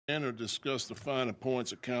or discuss the finer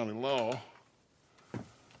points of county law,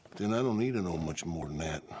 then I don't need to know much more than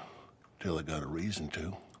that till I got a reason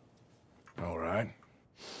to. All right.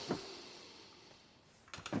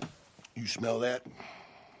 You smell that?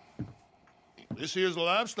 This here's a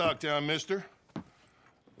livestock town, mister.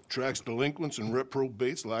 Attracts delinquents and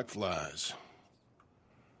reprobates like flies.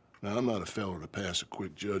 Now, I'm not a fellow to pass a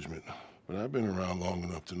quick judgment, but I've been around long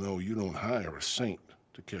enough to know you don't hire a saint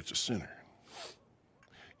to catch a sinner.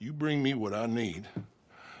 You bring me what I need,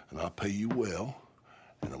 and I'll pay you well,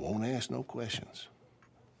 and I won't ask no questions.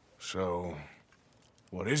 So,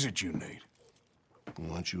 what is it you need? Why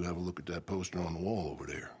don't you have a look at that poster on the wall over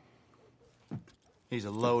there? He's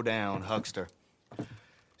a low-down huckster.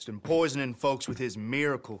 He's been poisoning folks with his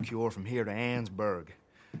miracle cure from here to Annesburg.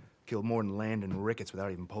 Killed more than Landon Ricketts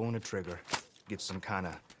without even pulling a trigger. Gets some kind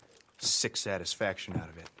of sick satisfaction out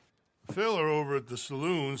of it. The fella over at the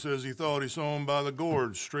saloon says he thought he saw him by the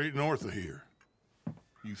gorge straight north of here.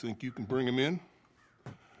 You think you can bring him in?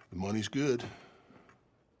 The money's good.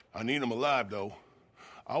 I need him alive, though.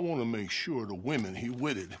 I want to make sure the women he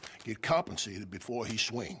witted get compensated before he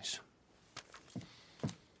swings.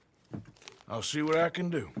 I'll see what I can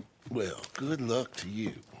do. Well, good luck to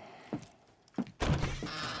you.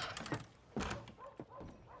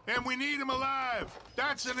 And we need him alive.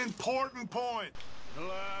 That's an important point.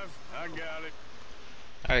 Alive, I got it.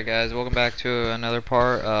 Alright guys, welcome back to another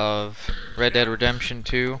part of Red Dead Redemption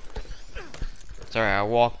 2. Sorry, I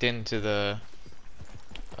walked into the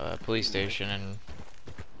police station and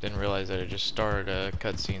didn't realize that it just started a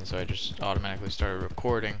cutscene, so I just automatically started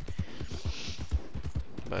recording.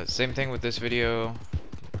 But same thing with this video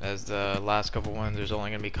as the last couple ones. There's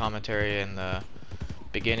only going to be commentary in the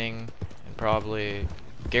beginning and probably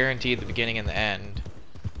guaranteed the beginning and the end.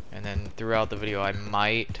 And then throughout the video I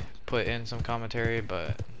might put in some commentary,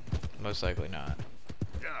 but most likely not.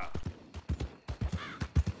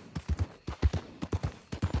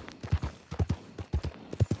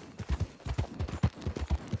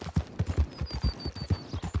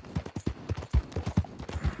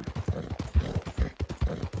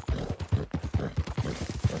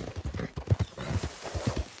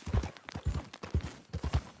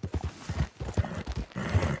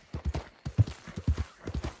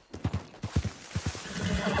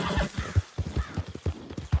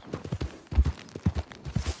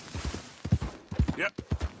 Yep.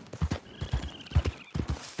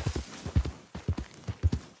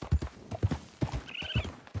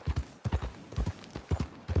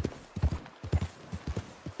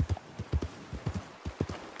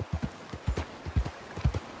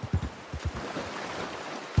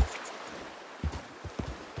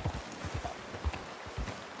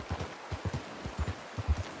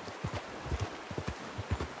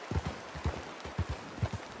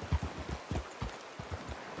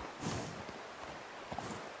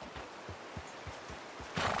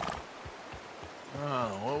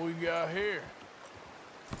 What we got here?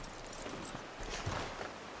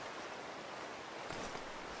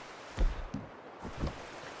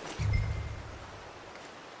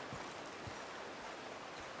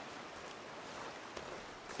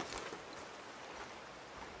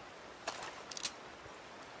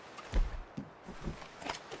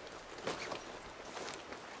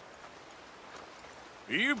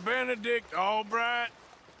 Are you Benedict Albright?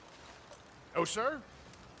 Oh, sir?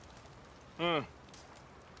 Huh.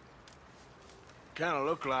 Kinda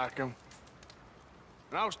look like him.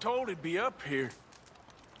 And I was told he'd be up here.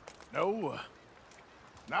 No,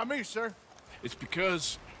 not me, sir. It's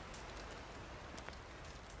because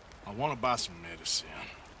I want to buy some medicine.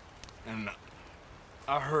 And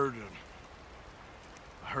I heard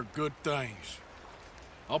good things.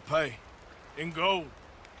 I'll pay in gold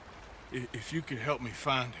if you could help me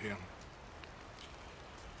find him.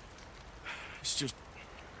 It's just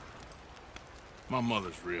my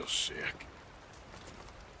mother's real sick.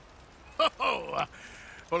 Oh,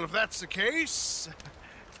 well, if that's the case,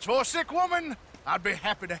 if it's for a sick woman, I'd be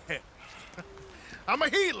happy to help. I'm a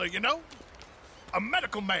healer, you know? A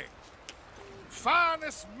medical man.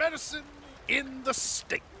 Finest medicine in the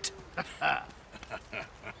state.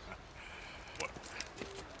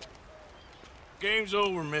 Game's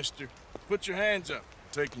over, mister. Put your hands up.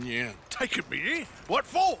 I'm taking you in. Taking me in? What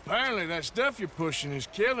for? Apparently that stuff you're pushing is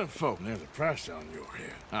killing folk. And there's a price on your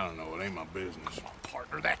head. I don't know, it ain't my business. Oh,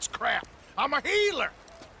 partner, that's crap. I'm a healer.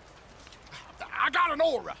 I got an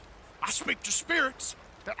aura. I speak to spirits.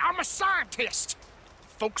 I'm a scientist.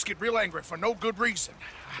 Folks get real angry for no good reason.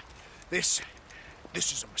 This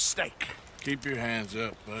is a mistake. Keep your hands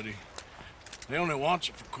up, buddy. They only want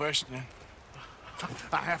you for questioning.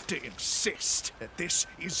 I have to insist that this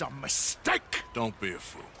is a mistake. Don't be a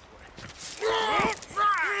fool.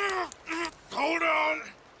 Hold on.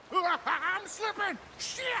 I'm slipping.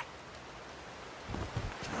 Shit.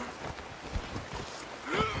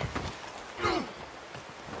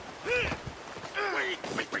 Wait.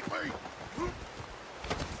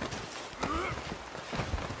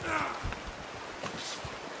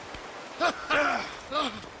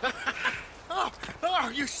 Oh,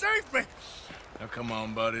 you saved me. Now, come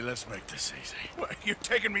on, buddy. Let's make this easy. What, you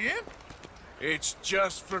taking me in? It's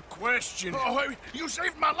just for questioning. Oh, you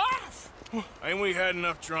saved my life. Ain't we had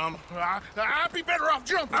enough drama? I'd be better off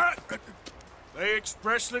jumping. They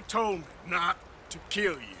expressly told me not to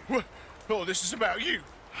kill you. Oh, this is about you.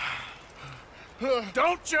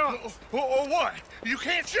 Don't jump! Oh, what? You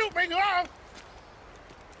can't shoot me, no!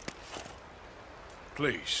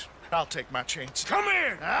 Please. I'll take my chance. Come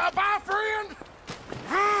here! Bye, friend!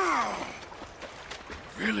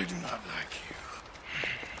 Really do not like you.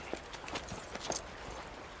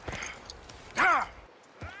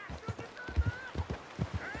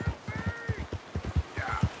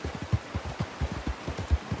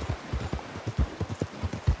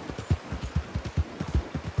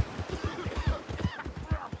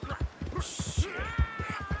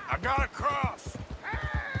 I gotta cross.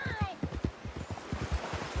 Help!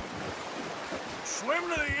 Swim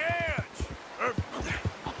to the edge. Or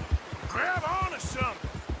grab onto something.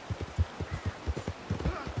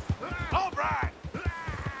 All right.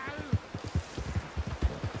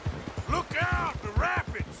 Look out, the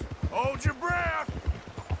rapids. Hold your breath.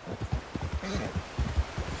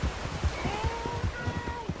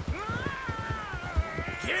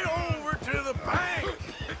 Get over to the bank.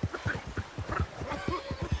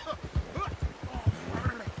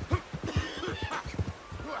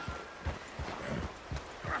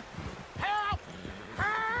 Help!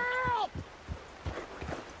 Help!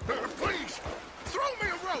 Please, throw me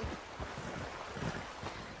a rope.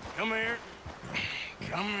 Come here.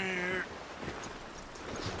 Come here.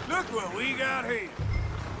 Look what we got here.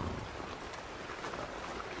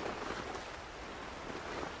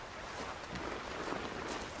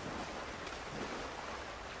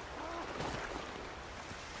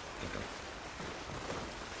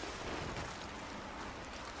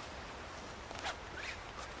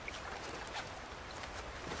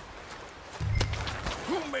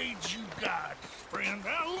 Who made you God, friend?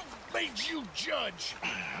 Who made you judge?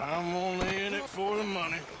 I'm only in it for the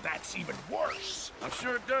money. That's even worse. I'm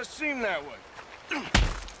sure it does seem that way.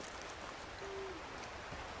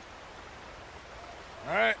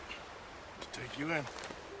 All right, let's take you in.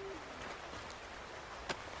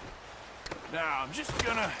 Now, I'm just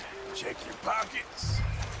gonna check your pockets.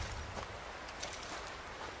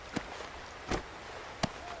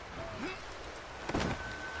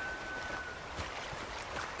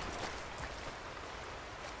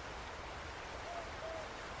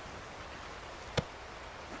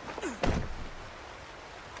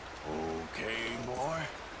 Okay, boy.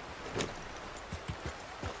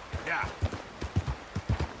 Yeah.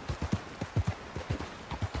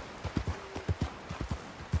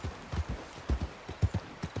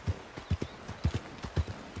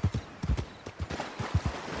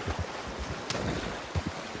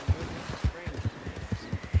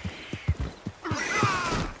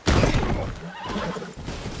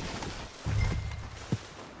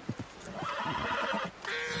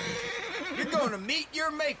 You're going to meet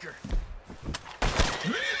your maker.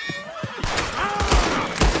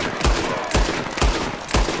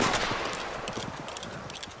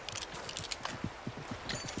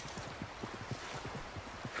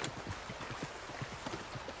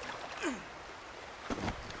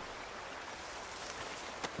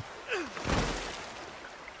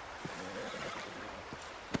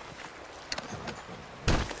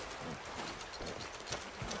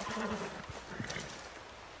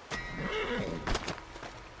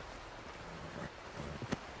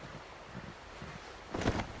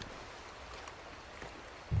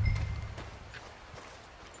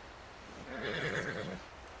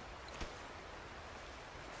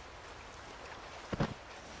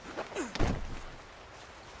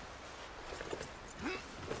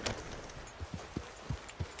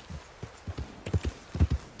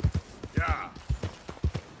 Yeah.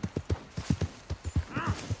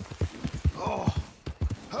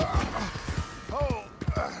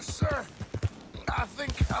 Sir, I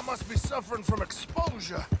think I must be suffering from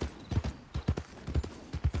exposure.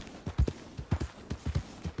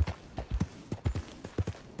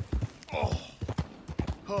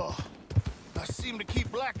 I seem to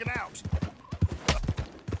keep blacking out.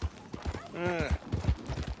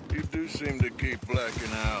 You do seem to keep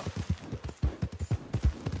blacking out.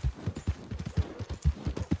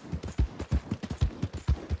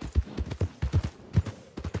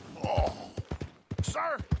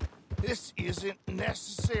 This isn't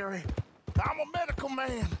necessary. I'm a medical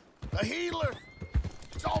man, a healer.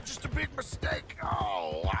 It's all just a big mistake.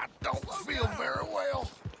 Oh, I don't feel very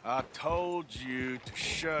well. I told you to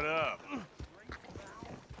shut up.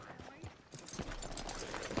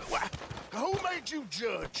 Who made you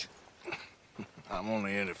judge? I'm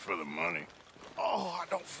only in it for the money. Oh, I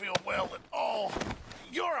don't feel well at all.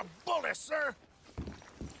 You're a bully, sir.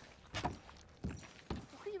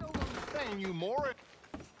 You don't understand, you Maury.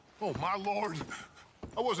 Oh, my lord.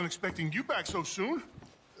 I wasn't expecting you back so soon.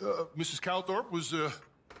 Mrs. Calthorpe was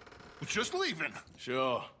just leaving.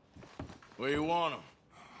 Sure. Where you want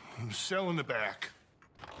him? Cell in the back.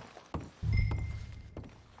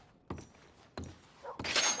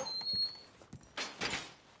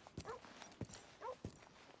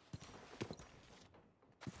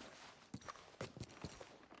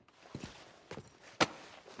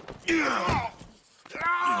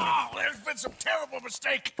 There's been some terrible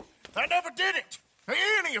mistake. I never did it.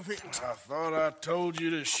 Any of it. I thought I told you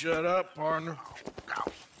to shut up, partner.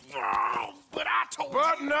 But I told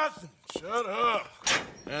But you. nothing. Shut up.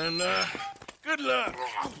 And, good luck.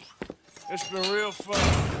 It's been real fun.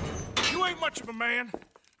 You ain't much of a man.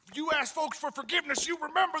 If you ask folks for forgiveness, you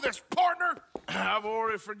remember this, partner. I've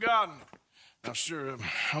already forgotten. Now, sure,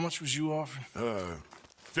 how much was you offering?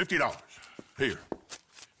 $50. Here.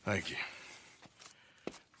 Thank you.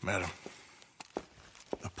 Madam.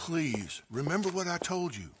 Please, remember what I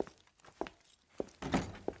told you.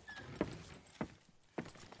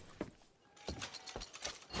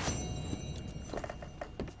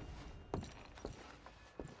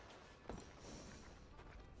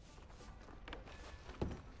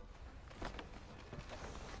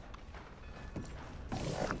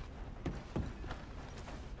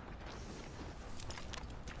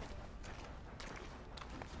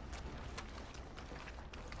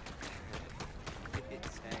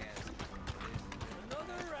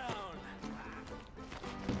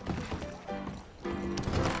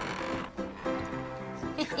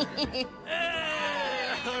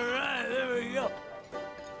 All right, there we go.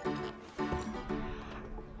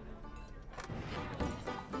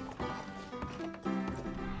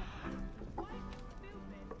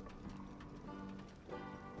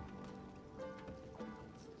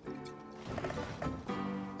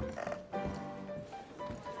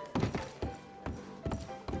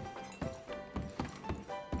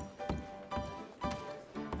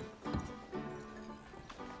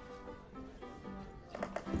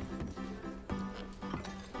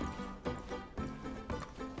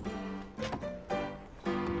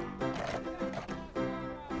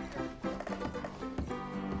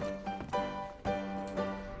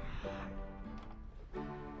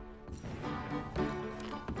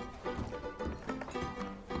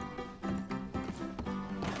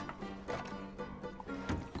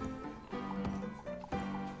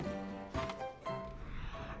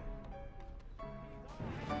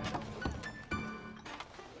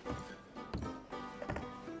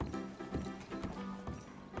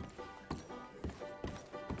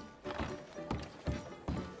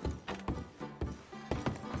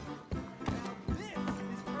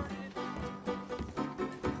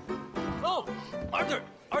 Oh,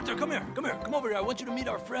 Arthur, come here. Come over here. I want you to meet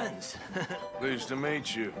our friends. Pleased to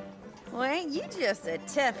meet you. Well, ain't you just the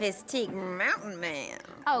toughest teak mountain man?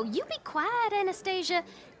 Oh, you be quiet, Anastasia.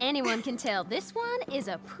 Anyone can tell this one is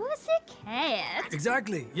a pussy cat.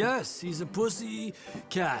 Exactly. Yes, he's a pussy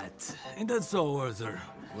cat. Ain't that so, Arthur?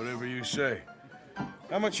 Whatever you say.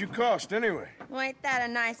 How much you cost, anyway? Well, ain't that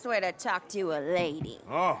a nice way to talk to a lady?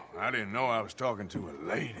 Oh, I didn't know I was talking to a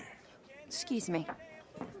lady. Excuse me.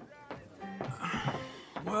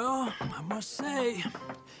 Well, I must say,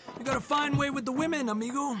 you got a fine way with the women,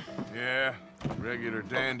 amigo. Yeah, regular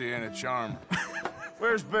dandy and a charmer.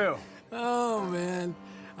 Where's Bill? Oh, man.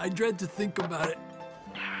 I dread to think about it.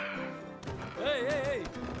 Hey!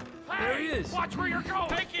 There he is. Watch where you're going.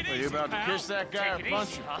 Take it Are you about to kiss that guy or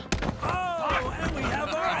punch him? Oh, and we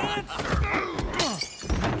have our answer.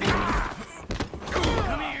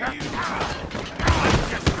 Come here, you.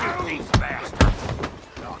 Just shoot these bastards.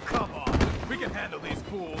 Oh, come on. We can handle these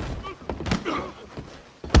fools.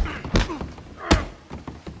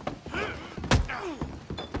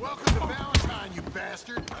 Welcome to Valentine, you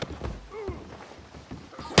bastard.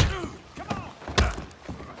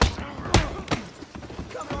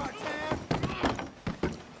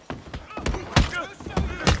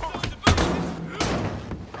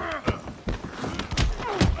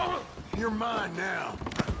 You're mine now.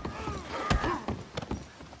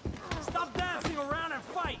 Stop dancing around and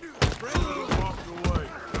fight. Brandon walked away.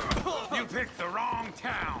 You picked the wrong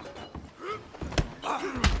town.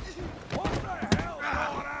 What the hell is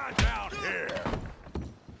going on down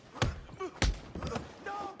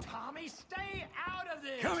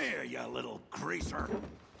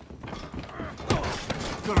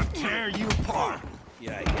tear you apart.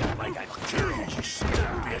 Yeah, like I killed you, son of a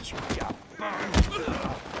bitch.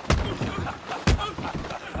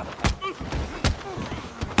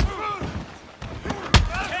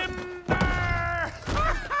 Timber!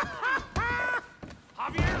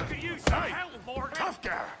 Javier, could use some help, Morgan. Tough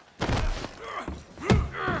guy.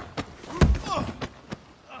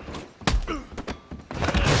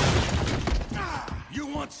 You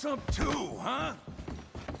want some too, huh?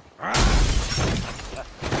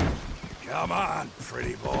 Come on,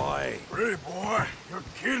 pretty boy. Pretty boy? You're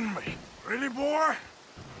kidding me. Pretty boy?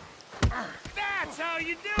 That's how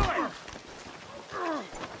you do it!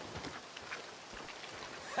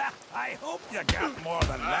 I hope you got more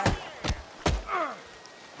than that.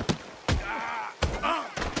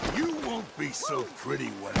 You won't be so pretty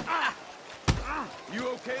when... You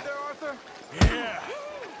okay there, Arthur? Yeah,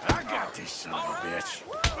 I got this son of a bitch.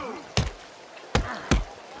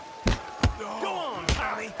 Go on,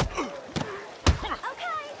 Tommy. Okay.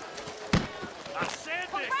 I said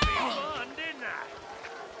this be fun, didn't I?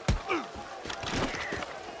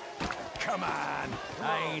 Come on, I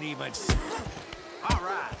ain't even... All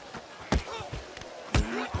right.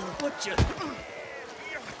 What you...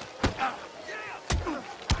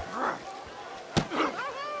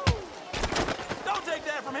 Don't take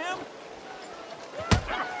that from him.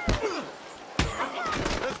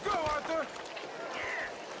 Let's go, Arthur.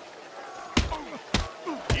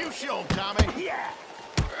 You show him, Tommy. Yeah.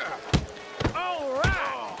 All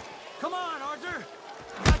right. Come on, Arthur.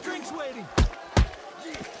 My drink's waiting.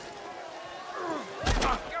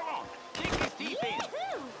 Come on. Kick his teeth in.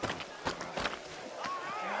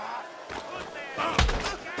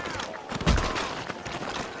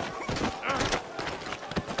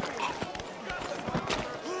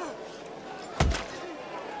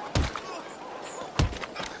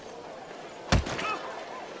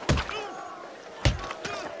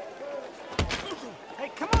 Hey,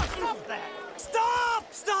 come on, stop that! Stop!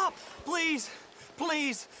 Stop! Please!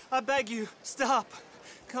 Please! I beg you, stop.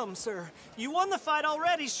 Come, sir. You won the fight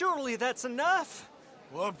already. Surely that's enough.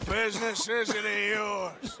 What business is it of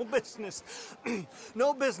yours? No business.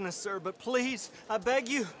 No business, sir, but please, I beg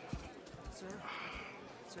you. Sir?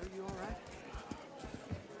 Sir, you all right?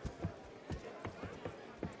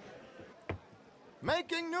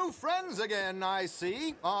 Making new friends again, I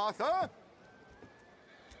see, Arthur.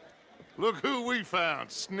 Look who we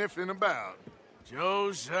found sniffing about.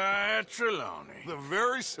 Josiah Trelawney. The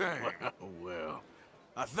very same. Well,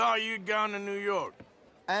 I thought you'd gone to New York.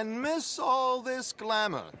 And miss all this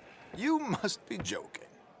glamour. You must be joking.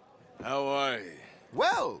 How are you?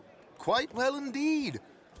 Well, quite well indeed.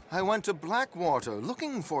 I went to Blackwater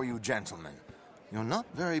looking for you gentlemen. You're not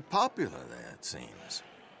very popular there, it seems.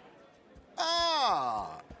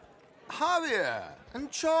 Ah, Javier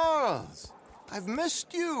and Charles. I've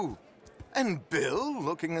missed you. And Bill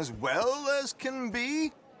looking as well as can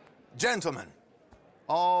be. Gentlemen,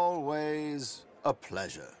 always a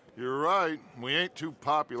pleasure. You're right. We ain't too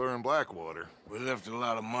popular in Blackwater. We left a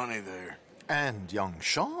lot of money there. And young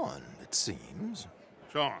Sean, it seems.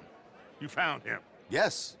 Sean, you found him.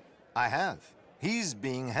 Yes, I have. He's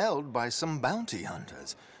being held by some bounty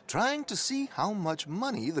hunters, trying to see how much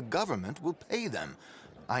money the government will pay them.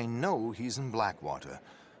 I know he's in Blackwater,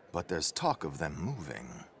 but there's talk of them moving.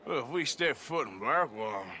 Well, if we step foot in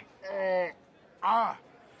Blackwater...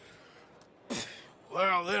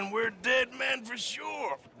 well, then we're dead men for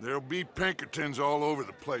sure. There'll be Pinkertons all over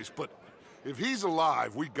the place, but if he's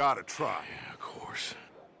alive, we gotta try. Yeah, of course.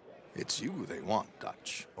 It's you they want,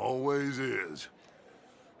 Dutch. Always is.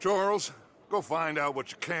 Charles, go find out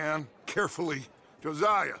what you can, carefully.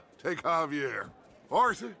 Josiah, take Javier.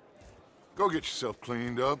 Arthur, go get yourself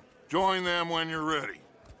cleaned up. Join them when you're ready.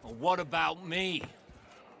 Well, what about me?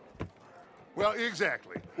 Well,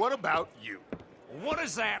 exactly. What about you? What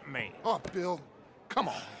does that mean? Oh, Bill, come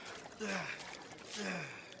on.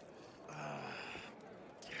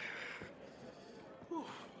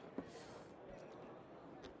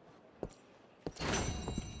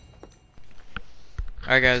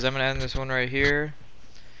 Alright guys, I'm gonna end this one right here,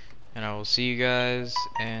 and I will see you guys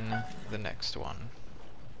in the next one.